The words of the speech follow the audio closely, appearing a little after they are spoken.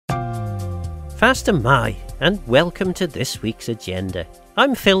Faster my, and welcome to this week's agenda.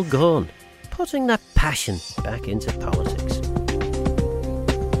 I'm Phil Gawne, putting that passion back into politics.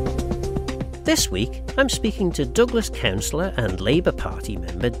 This week, I'm speaking to Douglas Councillor and Labour Party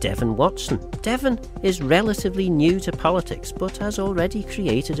member Devon Watson. Devon is relatively new to politics, but has already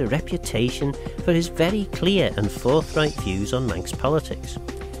created a reputation for his very clear and forthright views on Manx politics.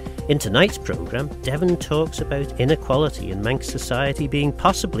 In tonight's programme, Devon talks about inequality in Manx society being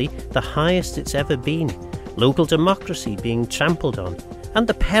possibly the highest it's ever been, local democracy being trampled on, and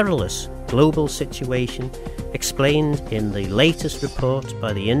the perilous global situation explained in the latest report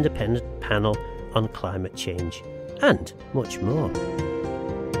by the independent panel on climate change, and much more.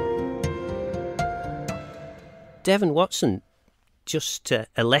 Devon Watson, just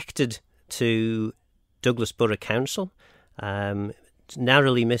elected to Douglas Borough Council,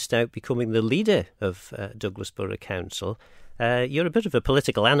 narrowly missed out becoming the leader of Douglas Borough Council. You're a bit of a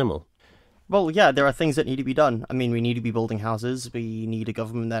political animal. Well, yeah, there are things that need to be done. I mean, we need to be building houses. We need a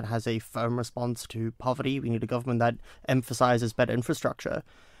government that has a firm response to poverty. We need a government that emphasises better infrastructure.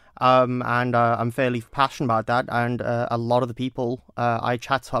 And I'm fairly passionate about that. And a lot of the people I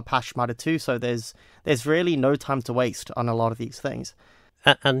chat to are passionate about it too. So there's really no time to waste on a lot of these things.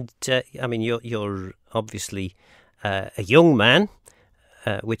 And I mean, you're obviously a young man,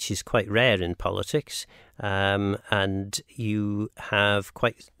 which is quite rare in politics, and you have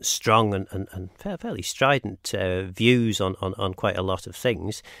quite strong and fairly strident views on quite a lot of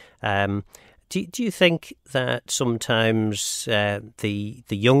things. Do you think that sometimes the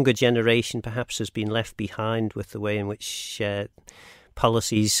younger generation perhaps has been left behind with the way in which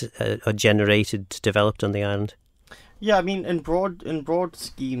policies are developed on the island? Yeah, I mean, in broad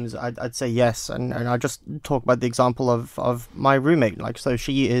schemes, I'd say yes, and I just talk about the example of my roommate. Like, so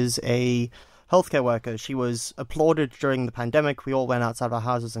she is a healthcare worker. She was applauded during the pandemic. We all went outside our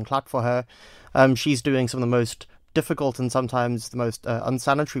houses and clapped for her. She's doing some of the most difficult and sometimes the most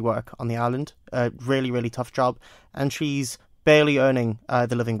unsanitary work on the island. Really, really tough job, and she's barely earning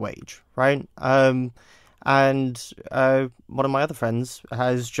the living wage, right? And one of my other friends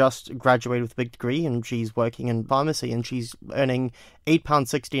has just graduated with a big degree, and she's working in pharmacy, and she's earning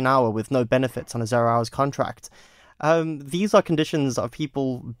 £8.60 an hour with no benefits on a 0 hours contract. These are conditions of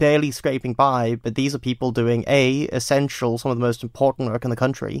people barely scraping by, but these are people doing essential, some of the most important work in the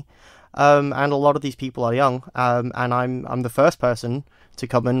country. And a lot of these people are young, and I'm the first person to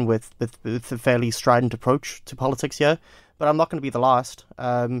come in with a fairly strident approach to politics here. But I'm not going to be the last,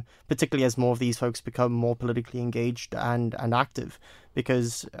 particularly as more of these folks become more politically engaged and active,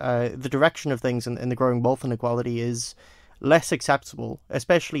 because the direction of things in the growing wealth inequality is less acceptable,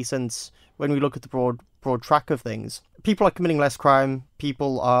 especially since when we look at the broad track of things, people are committing less crime,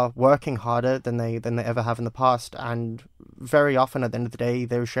 people are working harder than they ever have in the past, and very often at the end of the day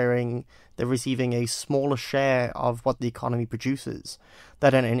they're receiving a smaller share of what the economy produces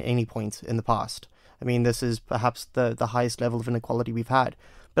than at any point in the past. I mean, this is perhaps the highest level of inequality we've had.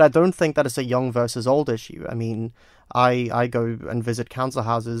 But I don't think that it's a young versus old issue. I mean, I go and visit council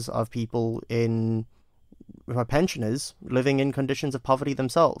houses of people who are pensioners living in conditions of poverty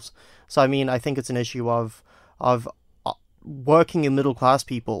themselves. So, I mean, I think it's an issue of working in middle class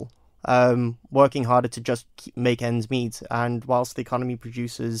people, working harder to just make ends meet, and whilst the economy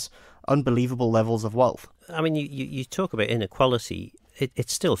produces unbelievable levels of wealth. I mean, you talk about inequality.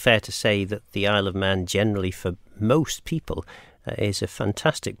 It's still fair to say that the Isle of Man generally, for most people, is a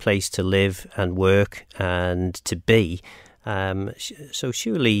fantastic place to live and work and to be. So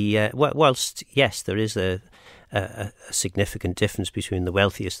surely, whilst, yes, there is a significant difference between the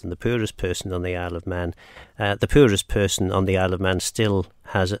wealthiest and the poorest person on the Isle of Man, the poorest person on the Isle of Man still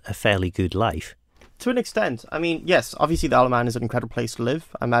has a fairly good life. To an extent. I mean, yes, obviously the Isle of Man is an incredible place to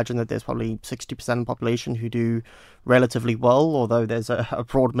live. I imagine that there's probably 60% of the population who do relatively well, although there's a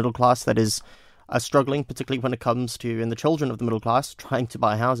broad middle class that is struggling, particularly when it comes to, and the children of the middle class, trying to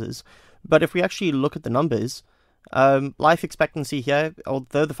buy houses. But if we actually look at the numbers, life expectancy here,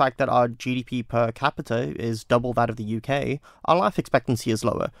 although the fact that our GDP per capita is double that of the UK, our life expectancy is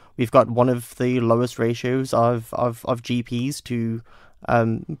lower. We've got one of the lowest ratios of GPs to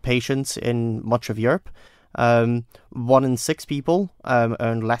patients in much of Europe. 1 in 6 people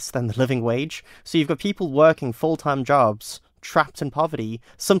earn less than the living wage. So you've got people working full-time jobs trapped in poverty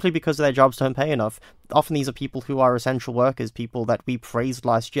simply because their jobs don't pay enough. Often these are people who are essential workers, people that we praised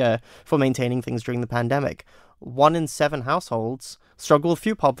last year for maintaining things during the pandemic. 1 in 7 households struggle with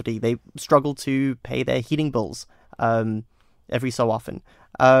food poverty. They struggle to pay their heating bills every so often.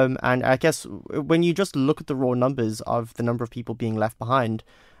 And I guess when you just look at the raw numbers of the number of people being left behind,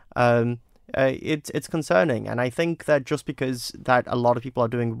 it's concerning. And I think that just because that a lot of people are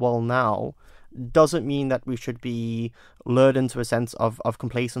doing well now doesn't mean that we should be lured into a sense of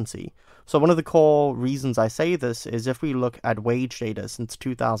complacency. So one of the core reasons I say this is if we look at wage data since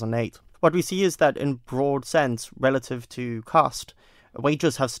 2008, what we see is that in broad sense, relative to cost,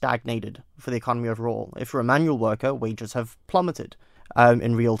 wages have stagnated for the economy overall. If you're a manual worker, wages have plummeted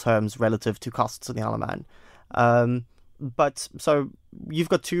in real terms relative to costs in the Isle of Man. But so you've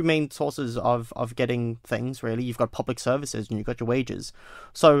got two main sources of getting things, really. You've got public services and you've got your wages.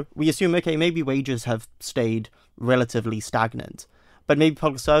 So we assume, okay, maybe wages have stayed relatively stagnant, but maybe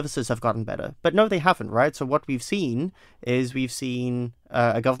public services have gotten better. But no, they haven't, right? So what we've seen is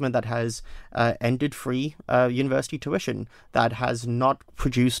a government that has ended free university tuition, that has not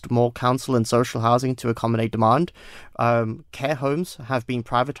produced more council and social housing to accommodate demand. Care homes have been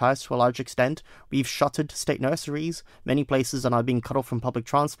privatised to a large extent. We've shuttered state nurseries. Many places are now being cut off from public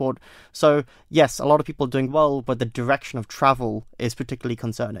transport. So yes, a lot of people are doing well, but the direction of travel is particularly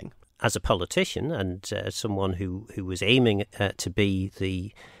concerning. As a politician and someone who was aiming to be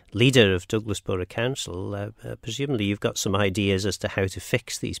the leader of Douglas Borough Council, presumably you've got some ideas as to how to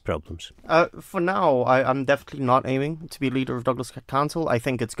fix these problems. For now, I'm definitely not aiming to be leader of Douglas Council. I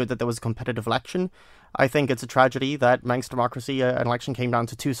think it's good that there was a competitive election. I think it's a tragedy that Manx democracy, an election came down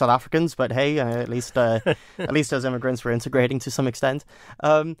to two South Africans, but hey, at least those immigrants were integrating to some extent.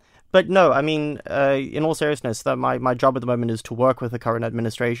 But no, I mean, in all seriousness, my job at the moment is to work with the current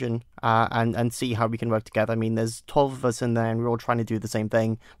administration and see how we can work together. I mean, there's 12 of us in there and we're all trying to do the same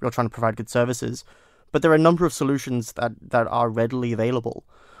thing. We're all trying to provide good services. But there are a number of solutions that are readily available.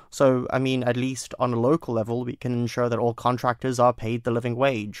 So, I mean, at least on a local level, we can ensure that all contractors are paid the living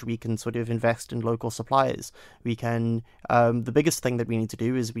wage. We can sort of invest in local suppliers. We can, the biggest thing that we need to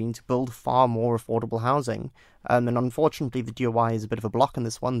do is we need to build far more affordable housing. And unfortunately, the DOI is a bit of a block in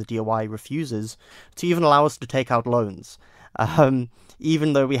this one. The DOI refuses to even allow us to take out loans.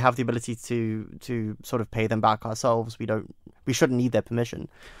 Even though we have the ability to sort of pay them back ourselves, we shouldn't need their permission.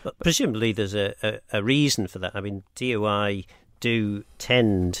 But presumably there's a reason for that. I mean, DOI do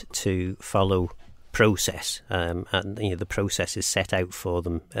tend to follow process, and the process is set out for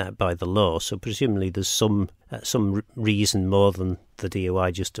them by the law. So presumably there's some reason more than the DOI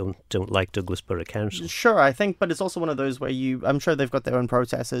just don't like Douglas Borough Council. Sure, I think, but it's also one of those where I'm sure they've got their own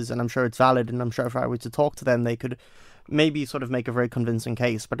processes, and I'm sure it's valid, and I'm sure if I were to talk to them, they could maybe sort of make a very convincing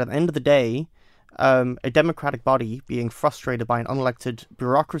case. But at the end of the day, a democratic body being frustrated by an unelected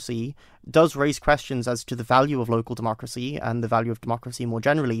bureaucracy does raise questions as to the value of local democracy and the value of democracy more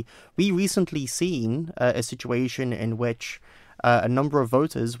generally. We recently seen a situation in which a number of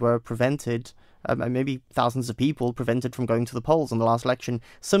voters were prevented, maybe thousands of people prevented from going to the polls in the last election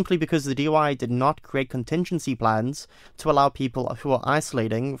simply because the DOI did not create contingency plans to allow people who are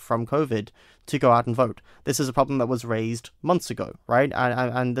isolating from COVID to go out and vote. This is a problem that was raised months ago, right?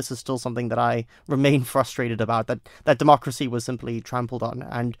 And this is still something that I remain frustrated about, that democracy was simply trampled on,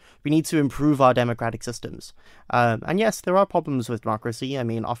 and we need to improve our democratic systems. And yes, there are problems with democracy. I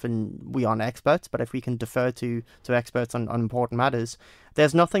mean, often we aren't experts, but if we can defer to experts on important matters,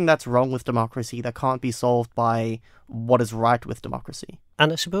 there's nothing that's wrong with democracy that can't be solved by what is right with democracy.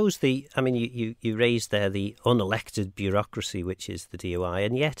 And I suppose you raised there the unelected bureaucracy, which is the DOI,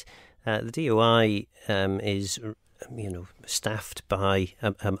 and yet the DOI is staffed by,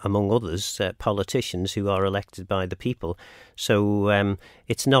 among others, politicians who are elected by the people. So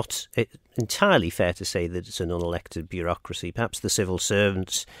it's not entirely fair to say that it's an unelected bureaucracy. Perhaps the civil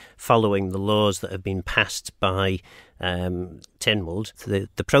servants, following the laws that have been passed by Tynwald,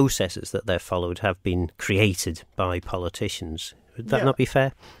 the processes that they've followed have been created by politicians. Would that not be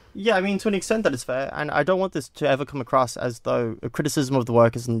fair? Yeah, I mean, to an extent that is fair, and I don't want this to ever come across as though a criticism of the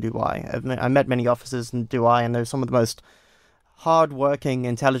workers in DOI. I met many officers in DOI, and they're some of the most hard-working,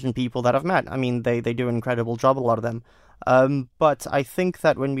 intelligent people that I've met. I mean, they do an incredible job, a lot of them. But I think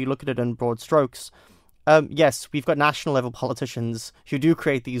that when we look at it in broad strokes, yes, we've got national-level politicians who do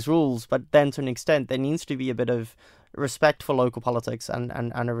create these rules, but then to an extent, there needs to be a bit of respect for local politics and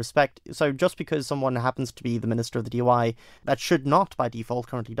a respect. So just because someone happens to be the minister of the DOI, that should not, by default,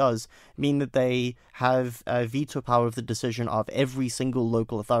 currently does, mean that they have veto power of the decision of every single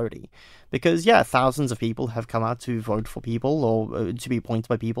local authority. Because, yeah, thousands of people have come out to vote for people or to be appointed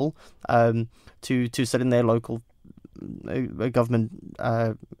by people to sit in their local government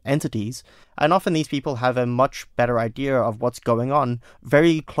entities, and often these people have a much better idea of what's going on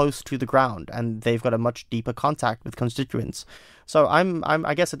very close to the ground, and they've got a much deeper contact with constituents. So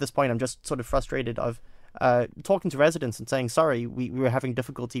I guess at this point I'm just sort of frustrated of talking to residents and saying, sorry, we were having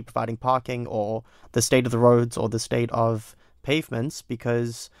difficulty providing parking or the state of the roads or the state of pavements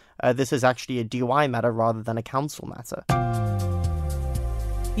because this is actually a DOI matter rather than a council matter.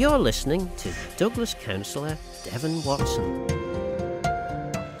 You're listening to Douglas Councillor Devon Watson.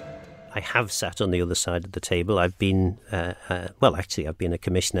 I have sat on the other side of the table. I've been, I've been a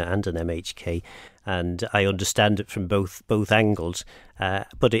commissioner and an MHK, and I understand it from both angles.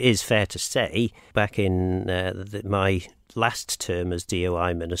 But it is fair to say, back in my last term as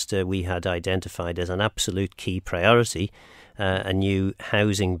DOI Minister, we had identified as an absolute key priority a new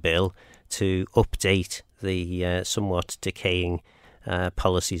housing bill to update the somewhat decaying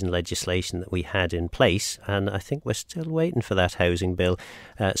policies and legislation that we had in place, and I think we're still waiting for that housing bill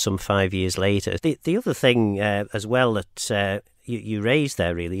some 5 years later. The other thing as well that you raised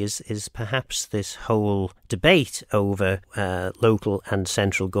there really is perhaps this whole debate over local and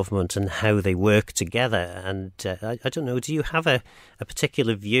central government and how they work together. And I don't know, do you have a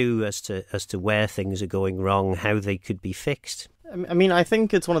particular view as to where things are going wrong, how they could be fixed? I mean, I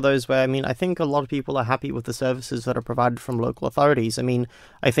think it's one of those where, I think a lot of people are happy with the services that are provided from local authorities.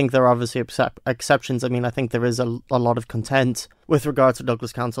 I think there are obviously exceptions. I think there is a lot of content with regards to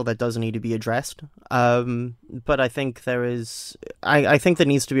Douglas Council that does need to be addressed. But I think I think there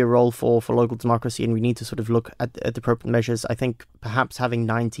needs to be a role for local democracy, and we need to sort of look at the appropriate measures. I think perhaps having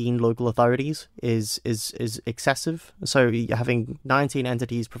 19 local authorities is excessive. So having 19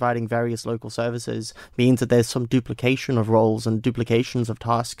 entities providing various local services means that there's some duplication of roles and duplications of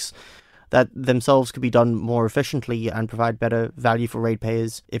tasks that themselves could be done more efficiently and provide better value for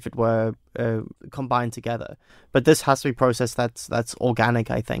ratepayers if it were combined together. But this has to be a process that's organic,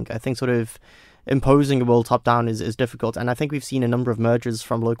 I think. I think sort of imposing a will top-down is difficult, and I think we've seen a number of mergers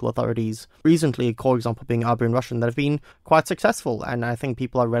from local authorities recently, a core example being Arbor and Russian, that have been quite successful, and I think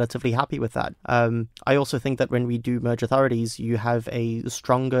people are relatively happy with that. I also think that when we do merge authorities, you have a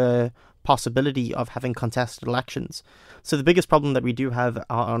stronger possibility of having contested elections. So the biggest problem that we do have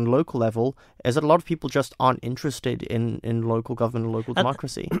on local level is that a lot of people just aren't interested in local government and local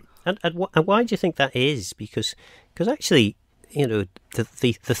democracy. And why do you think that is? Because actually, the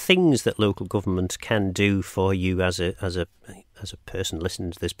things that local government can do for you as a person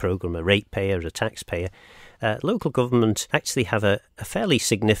listening to this programme, a ratepayer, a taxpayer, local government actually have a fairly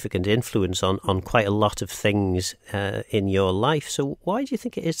significant influence on quite a lot of things in your life. So why do you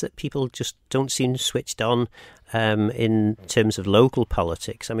think it is that people just don't seem switched on in terms of local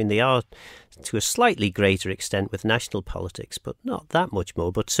politics? They are to a slightly greater extent with national politics, but not that much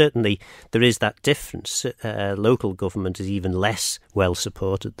more. But certainly there is that difference. Local government is even less well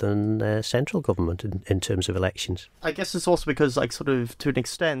supported than central government in terms of elections. I guess it's also because, to an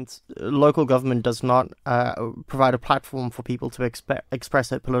extent, local government does not provide a platform for people to express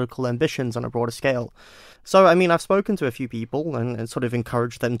their political ambitions on a broader scale. So, I've spoken to a few people and sort of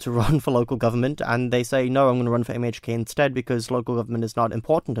encouraged them to run for local government, and they say, no, I'm going to run for MHK instead because local government is not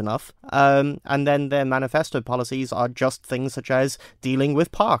important enough. And then their manifesto policies are just things such as dealing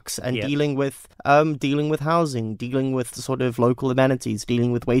with parks and dealing with housing, dealing with sort of local amenities,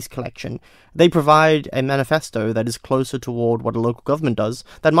 dealing with waste collection. They provide a manifesto that is closer toward what a local government does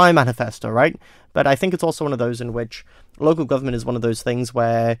than my manifesto, right? But I think it's also one of those in which local government is one of those things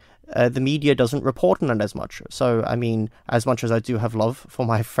where the media doesn't report on it as much. So, as much as I do have love for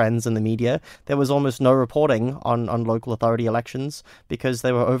my friends in the media, there was almost no reporting on local authority elections because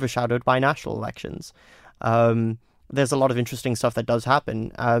they were overshadowed by national elections. There's a lot of interesting stuff that does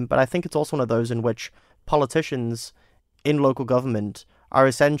happen, but I think it's also one of those in which politicians in local government are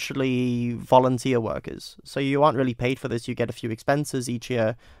essentially volunteer workers. So you aren't really paid for this. You get a few expenses each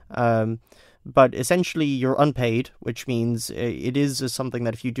year. But essentially you're unpaid, which means it is something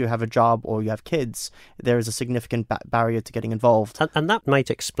that if you do have a job or you have kids, there is a significant barrier to getting involved. And that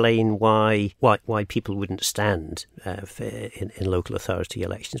might explain why people wouldn't stand in local authority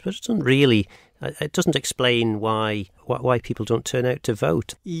elections, but it doesn't explain why people don't turn out to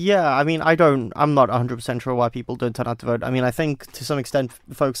vote. Yeah, I'm not 100% sure why people don't turn out to vote. I think to some extent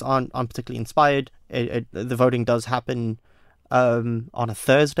folks aren't particularly inspired. The voting does happen on a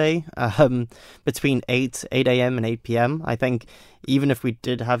Thursday between 8 a.m. and 8 p.m. I think even if we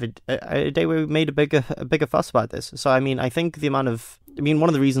did have a day where we made a bigger fuss about this. So I think the amount of one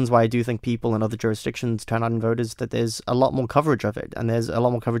of the reasons why I do think people in other jurisdictions turn out and vote is that there's a lot more coverage of it, and there's a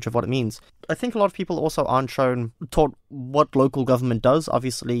lot more coverage of what it means. I think a lot of people also aren't taught what local government does.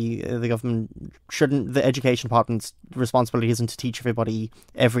 Obviously, the education department's responsibility isn't to teach everybody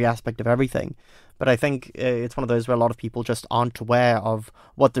every aspect of everything. But I think it's one of those where a lot of people just aren't aware of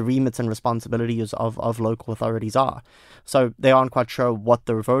what the remits and responsibilities of local authorities are. So they aren't quite sure what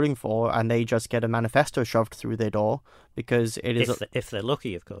they're voting for, and they just get a manifesto shoved through their door because it is... If they're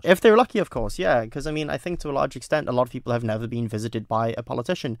lucky, of course. If they're lucky, of course, yeah. Because, I think to a large extent, a lot of people have never been visited by a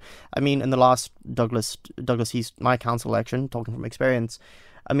politician. In the last Douglas East, my council election, talking from experience,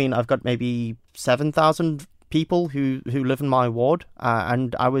 I mean, I've got maybe 7,000 people who live in my ward,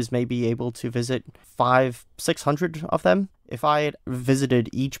 and I was maybe able to visit 500-600 of them. If I had visited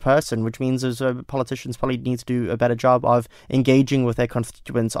each person, which means as politicians probably need to do a better job of engaging with their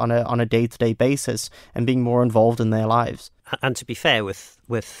constituents on a day-to-day basis and being more involved in their lives. And to be fair, with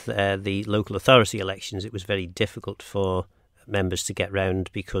the local authority elections, it was very difficult for members to get round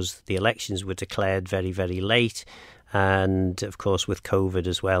because the elections were declared very, very late. And of course, with COVID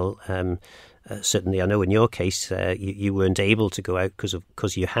as well, certainly I know in your case, you weren't able to go out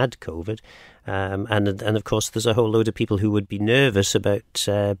because you had COVID. And of course, there's a whole load of people who would be nervous about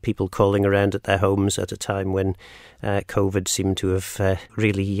people calling around at their homes at a time when COVID seemed to have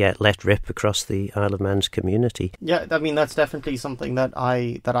really let rip across the Isle of Man's community. Yeah, I mean, that's definitely something that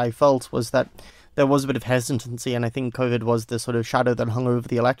I felt was that there was a bit of hesitancy, and I think COVID was the sort of shadow that hung over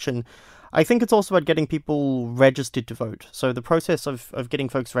the election. I think it's also about getting people registered to vote. So the process of getting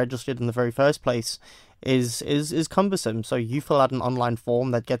folks registered in the very first place is cumbersome. So you fill out an online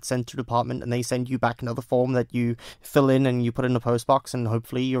form that gets sent to the department, and they send you back another form that you fill in and you put in a postbox, and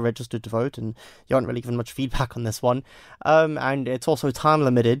hopefully you're registered to vote. And you aren't really given much feedback on this one. And it's also time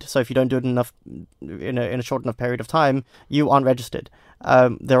limited. So if you don't do it enough in a short enough period of time, you aren't registered.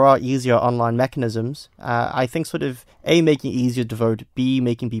 There are easier online mechanisms. I think sort of A, making it easier to vote, B,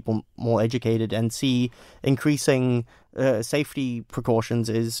 making people more educated, and C, increasing safety precautions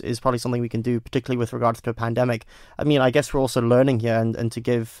is probably something we can do, particularly with regards to a pandemic. I mean, I guess we're also learning here, and to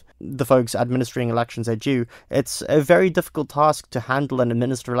give the folks administering elections their due, it's a very difficult task to handle and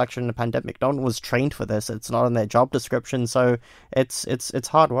administer election in a pandemic. No one was trained for this. It's not in their job description, so it's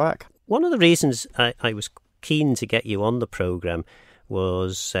hard work. One of the reasons I was keen to get you on the programme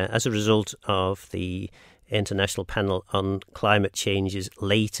was as a result of the International Panel on Climate Change's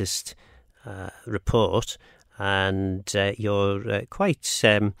latest report, and your quite,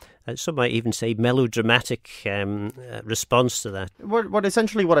 some might even say, melodramatic response to that.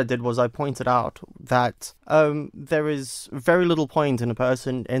 Essentially what I did was I pointed out that there is very little point in a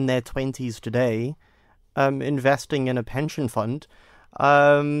person in their 20s today investing in a pension fund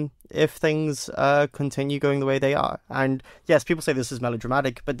if things continue going the way they are. And yes, people say this is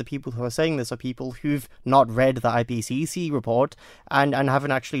melodramatic, but the people who are saying this are people who've not read the IPCC report and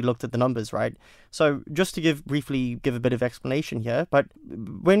haven't actually looked at the numbers, right? So just to briefly give a bit of explanation here, but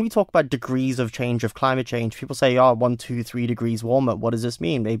when we talk about degrees of change, of climate change, people say, 1, 2, 3 degrees warmer. What does this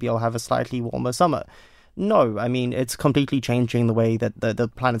mean? Maybe I'll have a slightly warmer summer. No, I mean, it's completely changing the way that the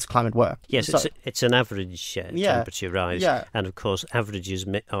planet's climate works. Yes, so, it's an average temperature rise. Yeah. And of course, averages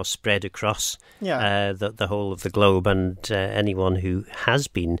are spread across the whole of the globe, and anyone who has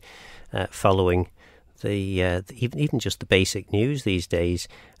been following even just the basic news these days,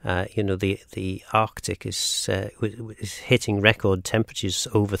 the Arctic is hitting record temperatures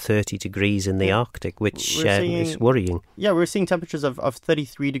over 30 degrees in the Arctic, which is worrying. Yeah, we're seeing temperatures of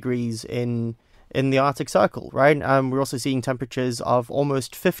 33 degrees in the Arctic Circle, right? We're also seeing temperatures of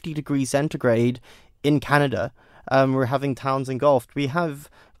almost 50 degrees centigrade in Canada. We're having towns engulfed. We have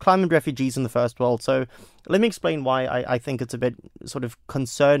climate refugees in the first world. So let me explain why I think it's a bit sort of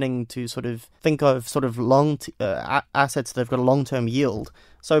concerning to sort of think of sort of assets that have got a long-term yield.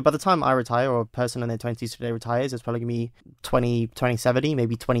 So by the time I retire, or a person in their 20s today retires, it's probably going to be 2070,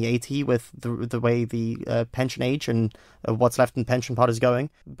 maybe 2080 with the way the pension age and what's left in the pension pot is going.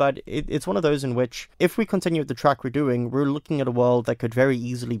 But it's one of those in which, if we continue at the track we're doing, we're looking at a world that could very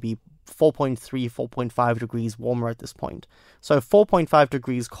easily be 4.3, 4.5 degrees warmer at this point. So 4.5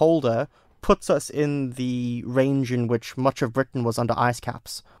 degrees colder puts us in the range in which much of Britain was under ice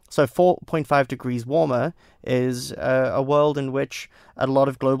caps. So 4.5 degrees warmer is a world in which a lot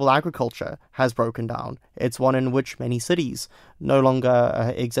of global agriculture has broken down. It's one in which many cities no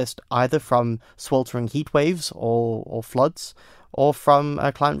longer exist, either from sweltering heat waves or floods, or from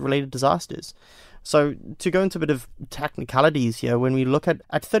climate-related disasters. So to go into a bit of technicalities here, when we look at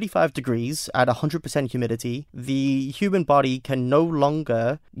 35 degrees, at 100% humidity, the human body can no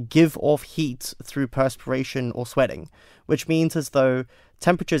longer give off heat through perspiration or sweating, which means as though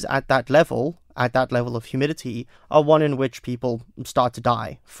temperatures at that level of humidity, are one in which people start to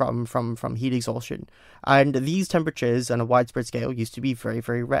die from heat exhaustion. And these temperatures on a widespread scale used to be very,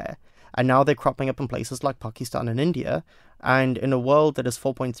 very rare. And now they're cropping up in places like Pakistan and India. And in a world that is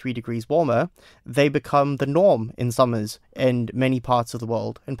 4.3 degrees warmer, they become the norm in summers in many parts of the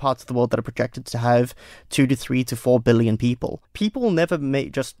world, in parts of the world that are projected to have 2 to 3 to 4 billion people. People never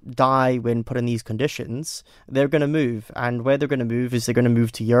just die when put in these conditions. They're going to move, and where they're going to move is they're going to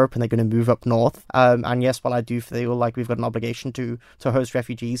move to Europe, and they're going to move up north. And yes, while I do feel like we've got an obligation to host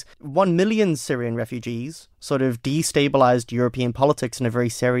refugees, 1 million Syrian refugees sort of destabilized European politics in a very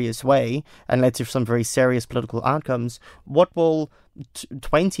serious way and led to some very serious political outcomes. What will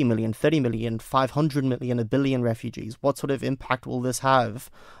 20 million, 30 million, 500 million, a billion refugees, what sort of impact will this have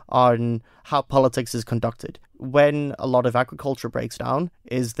on how politics is conducted? When a lot of agriculture breaks down,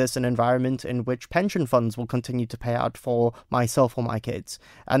 is this an environment in which pension funds will continue to pay out for myself or my kids?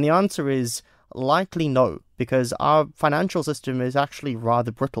 And the answer is likely no, because our financial system is actually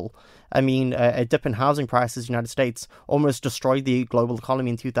rather brittle. I mean, a dip in housing prices in the United States almost destroyed the global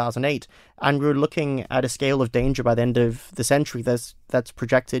economy in 2008, and we're looking at a scale of danger by the end of the century that's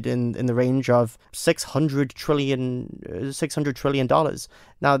projected in the range of $600 trillion.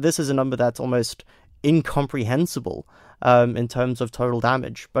 Now, this is a number that's almost incomprehensible in terms of total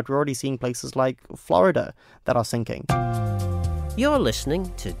damage, but we're already seeing places like Florida that are sinking. You're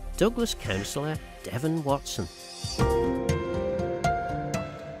listening to Douglas Councillor Devon Watson.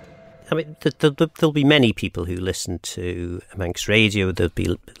 I mean, there'll be many people who listen to Manx radio,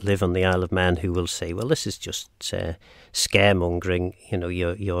 live on the Isle of Man, who will say, well, this is just scaremongering. You know,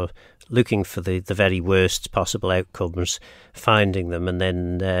 you're looking for the very worst possible outcomes, finding them, and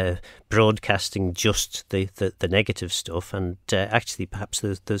then broadcasting just the negative stuff. And actually, perhaps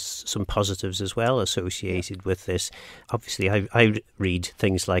there's some positives as well associated with this. Obviously, I read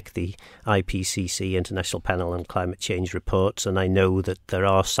things like the IPCC, International Panel on Climate Change reports, and I know that there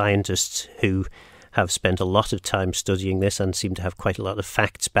are scientists who have spent a lot of time studying this and seem to have quite a lot of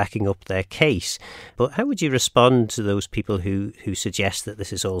facts backing up their case. But how would you respond to those people who suggest that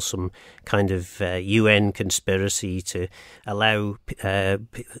this is all some kind of UN conspiracy to allow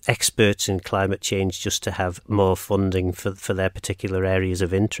experts in climate change just to have more funding for their particular areas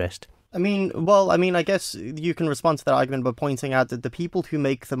of interest? I guess you can respond to that argument by pointing out that the people who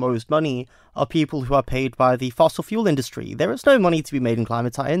make the most money are people who are paid by the fossil fuel industry. There is no money to be made in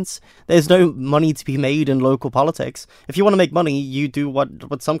climate science. There's no money to be made in local politics. If you want to make money, you do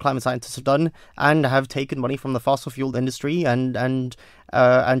what some climate scientists have done and have taken money from the fossil fuel industry and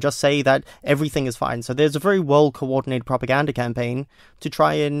just say that everything is fine. So there's a very well-coordinated propaganda campaign to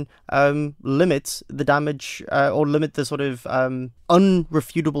try and limit the damage or limit the sort of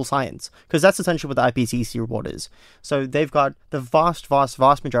unrefutable science, because that's essentially what the IPCC report is. So they've got the vast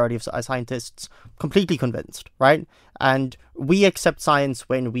majority of scientists completely convinced, right? And we accept science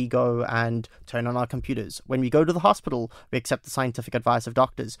when we go and turn on our computers. When we go to the hospital, we accept the scientific advice of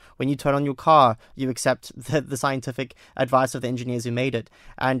doctors. When you turn on your car, you accept the scientific advice of the engineers who made it.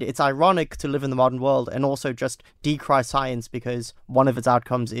 And it's ironic to live in the modern world and also just decry science because one of its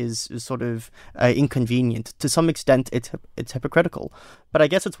outcomes is sort of inconvenient. To some extent, it's hypocritical. But I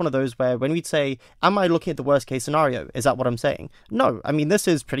guess it's one of those where when we'd say, am I looking at the worst case scenario? Is that what I'm saying? No. I mean, this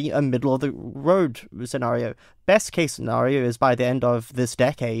is pretty a middle of the road scenario. Best case scenario is by the end of this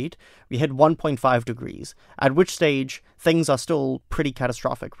decade, we hit 1.5 degrees, at which stage things are still pretty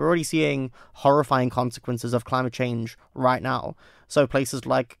catastrophic. We're already seeing horrifying consequences of climate change right now. So places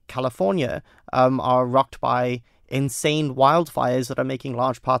like California are rocked by insane wildfires that are making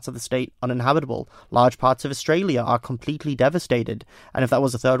large parts of the state uninhabitable. Large parts of Australia are completely devastated. And if that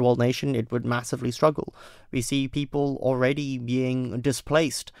was a third world nation, it would massively struggle. We see people already being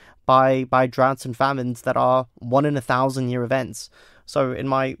displaced by droughts and famines that are 1 in 1,000-year events. So in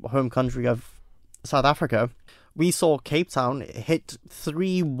my home country of South Africa, we saw Cape Town hit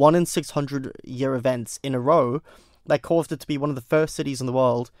 3 1 in 600-year events in a row that caused it to be one of the first cities in the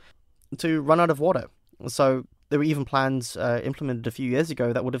world to run out of water. So there were even plans implemented a few years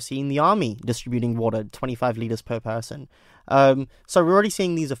ago that would have seen the army distributing water, 25 litres per person. So we're already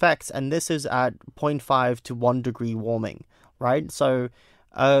seeing these effects, and this is at 0.5 to 1 degree warming, right? So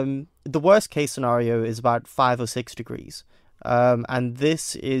the worst case scenario is about 5 or 6 degrees. And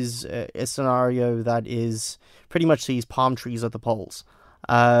this is a scenario that is pretty much sees palm trees at the poles.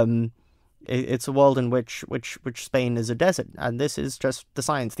 It's a world in which Spain is a desert, and this is just the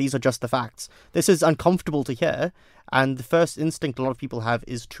science. These are just the facts. This is uncomfortable to hear, and the first instinct a lot of people have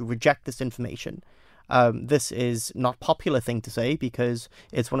is to reject this information. This is not a popular thing to say because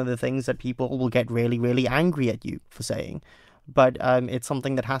it's one of the things that people will get really, really angry at you for saying. But it's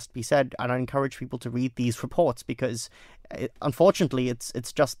something that has to be said, and I encourage people to read these reports because, unfortunately,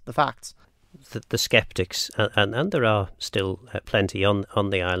 it's just the facts. The skeptics, and there are still plenty on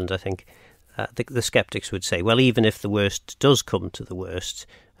the island, I think, the sceptics would say, well, even if the worst does come to the worst,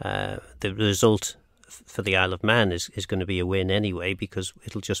 the result for the Isle of Man is going to be a win anyway, because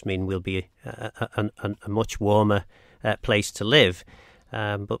it'll just mean we'll be a much warmer place to live.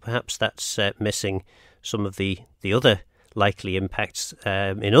 But perhaps that's missing some of the other likely impacts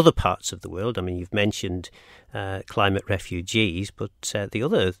in other parts of the world. I mean, you've mentioned climate refugees, but the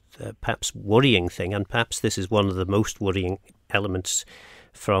other perhaps worrying thing, and perhaps this is one of the most worrying elements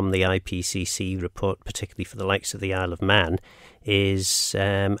from the IPCC report, particularly for the likes of the Isle of Man, is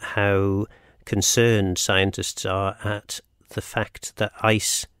how concerned scientists are at the fact that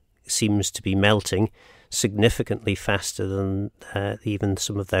ice seems to be melting significantly faster than even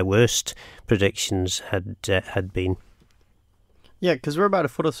some of their worst predictions had been. Yeah, because we're about a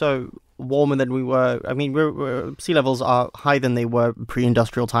foot or so warmer than we were. I mean, sea levels are higher than they were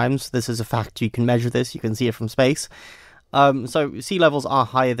pre-industrial times. This is a fact. You can measure this. You can see it from space. So sea levels are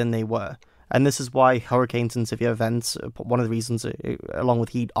higher than they were. And this is why hurricanes and severe events, one of the reasons, along with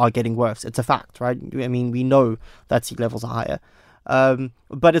heat, are getting worse. It's a fact, right? I mean, we know that sea levels are higher.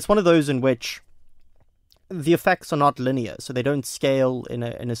 But it's one of those in which the effects are not linear, so they don't scale in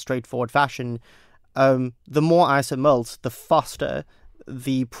a straightforward fashion. The more ice it melts, the faster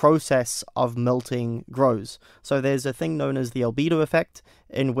the process of melting grows. So there's a thing known as the albedo effect,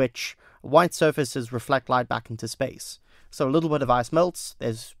 in which white surfaces reflect light back into space. So a little bit of ice melts,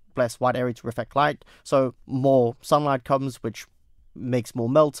 there's less white area to reflect light, so more sunlight comes, which makes more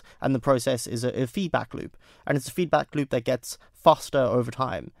melt, and the process is a feedback loop. And it's a feedback loop that gets faster over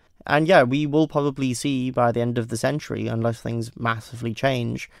time. And yeah, we will probably see by the end of the century, unless things massively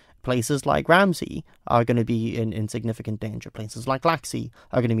change, places like Ramsey are going to be in significant danger. Places like Laxey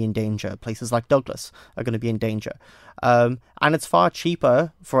are going to be in danger. Places like Douglas are going to be in danger. And it's far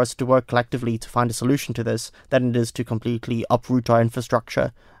cheaper for us to work collectively to find a solution to this than it is to completely uproot our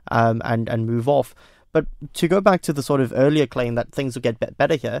infrastructure and move off. But to go back to the sort of earlier claim that things will get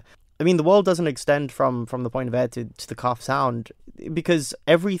better here, I mean, the world doesn't extend from the Point of Ayr to the Calf Sound, because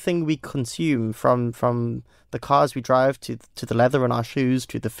everything we consume, from the cars we drive to the leather in our shoes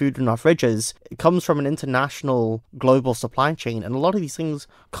to the food in our fridges, it comes from an international global supply chain. And a lot of these things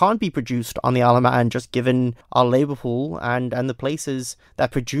can't be produced on the Isle of Man, just given our labour pool and the places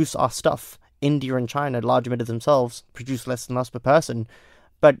that produce our stuff. India and China, large emitters themselves, produce less than us per person.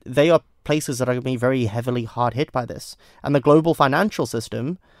 But they are places that are going to be very heavily hard hit by this. And the global financial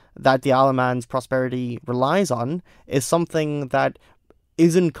system that the Isle of Man's prosperity relies on is something that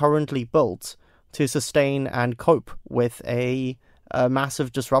isn't currently built to sustain and cope with a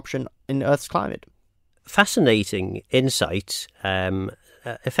massive disruption in Earth's climate. Fascinating insight.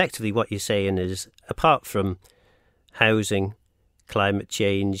 Effectively what you're saying is, apart from housing, climate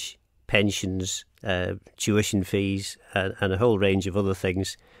change, pensions, tuition fees, and a whole range of other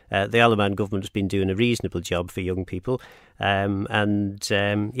things, the Isle of Man government has been doing a reasonable job for young people. I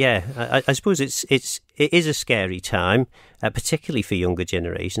suppose it is a scary time, particularly for younger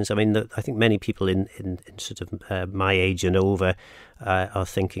generations. I mean, I think many people in sort of my age and over are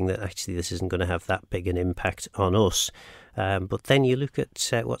thinking that actually this isn't going to have that big an impact on us. But then you look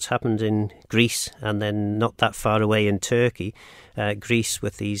at what's happened in Greece, and then not that far away in Turkey. Greece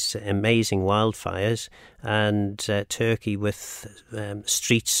with these amazing wildfires, and Turkey with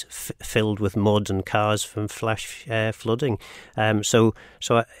streets filled with mud and cars from flash flooding. So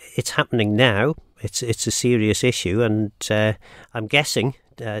it's happening now. It's a serious issue, and I'm guessing,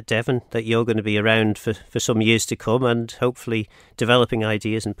 Devon, that you're going to be around for some years to come, and hopefully developing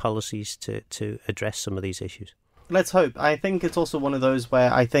ideas and policies to address some of these issues. Let's hope. I think it's also one of those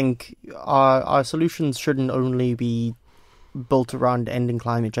where I think our solutions shouldn't only be built around ending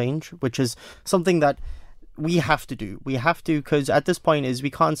climate change, which is something that we have to do. We have to, because at this point we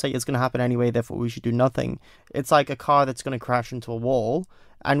can't say it's going to happen anyway, therefore we should do nothing. It's like a car that's going to crash into a wall,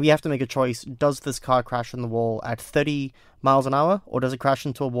 and we have to make a choice. Does this car crash in the wall at 30 miles an hour, or does it crash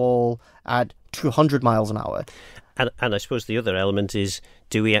into a wall at 200 miles an hour? And I suppose the other element is,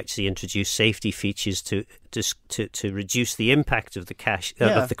 do we actually introduce safety features to reduce the impact of the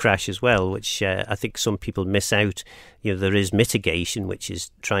crash as well, which I think some people miss out. You know, there is mitigation, which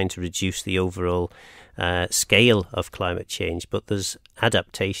is trying to reduce the overall scale of climate change, but there's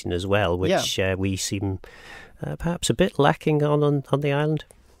adaptation as well, which we seem perhaps a bit lacking on the island.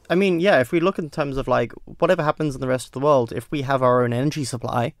 I mean, yeah, if we look in terms of like whatever happens in the rest of the world, if we have our own energy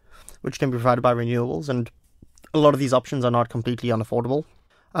supply, which can be provided by renewables, and a lot of these options are not completely unaffordable,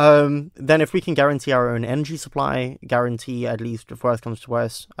 then if we can guarantee our own energy supply, guarantee, at least if worse comes to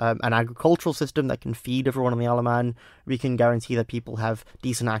worse, an agricultural system that can feed everyone on the Isle of Man, we can guarantee that people have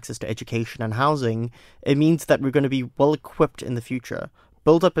decent access to education and housing, it means that we're going to be well equipped in the future.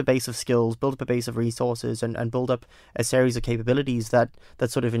 build up a base of skills, build up a base of resources, and build up a series of capabilities that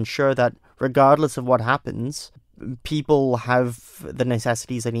sort of ensure that regardless of what happens, people have the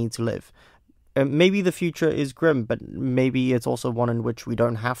necessities they need to live. Maybe the future is grim, but maybe it's also one in which we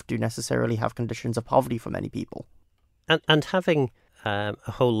don't have to necessarily have conditions of poverty for many people. And having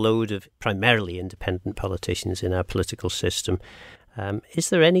a whole load of primarily independent politicians in our political system, is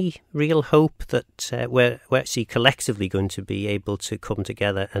there any real hope that we're actually collectively going to be able to come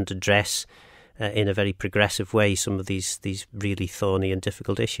together and address in a very progressive way some of these really thorny and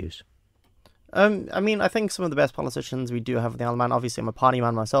difficult issues? I think some of the best politicians we do have in the Isle of Man, obviously I'm a party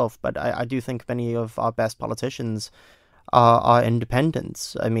man myself, but I do think many of our best politicians are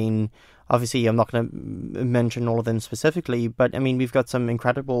independents. I mean, obviously I'm not going to mention all of them specifically, but I mean, we've got some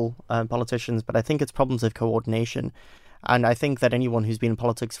incredible politicians, but I think it's problems of coordination. And I think that anyone who's been in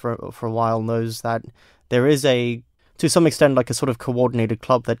politics for a while knows that there is to some extent, like a sort of coordinated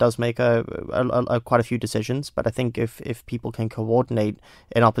club that does make quite a few decisions. But I think if people can coordinate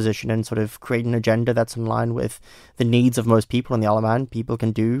in opposition and sort of create an agenda that's in line with the needs of most people in the Isle of Man, people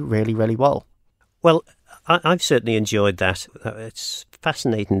can do really, really well. Well, I've certainly enjoyed that. It's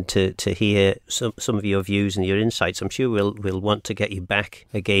fascinating to hear some of your views and your insights. I'm sure we'll want to get you back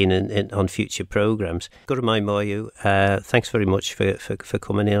again on future programmes. Gurumai Moyu, thanks very much for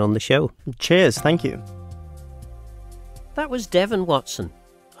coming in on the show. Cheers, thank you. That was Devon Watson.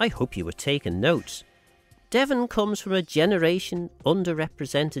 I hope you were taking notes. Devon comes from a generation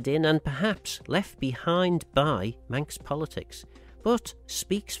underrepresented in and perhaps left behind by Manx politics, but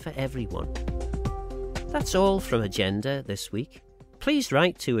speaks for everyone. That's all from Agenda this week. Please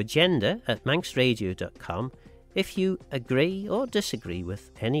write to agenda@manxradio.com if you agree or disagree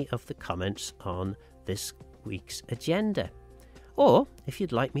with any of the comments on this week's agenda, or if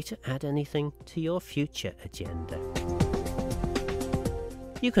you'd like me to add anything to your future agenda.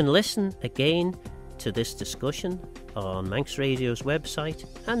 You can listen again to this discussion on Manx Radio's website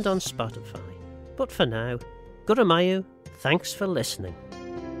and on Spotify. But for now, Guramayu, thanks for listening.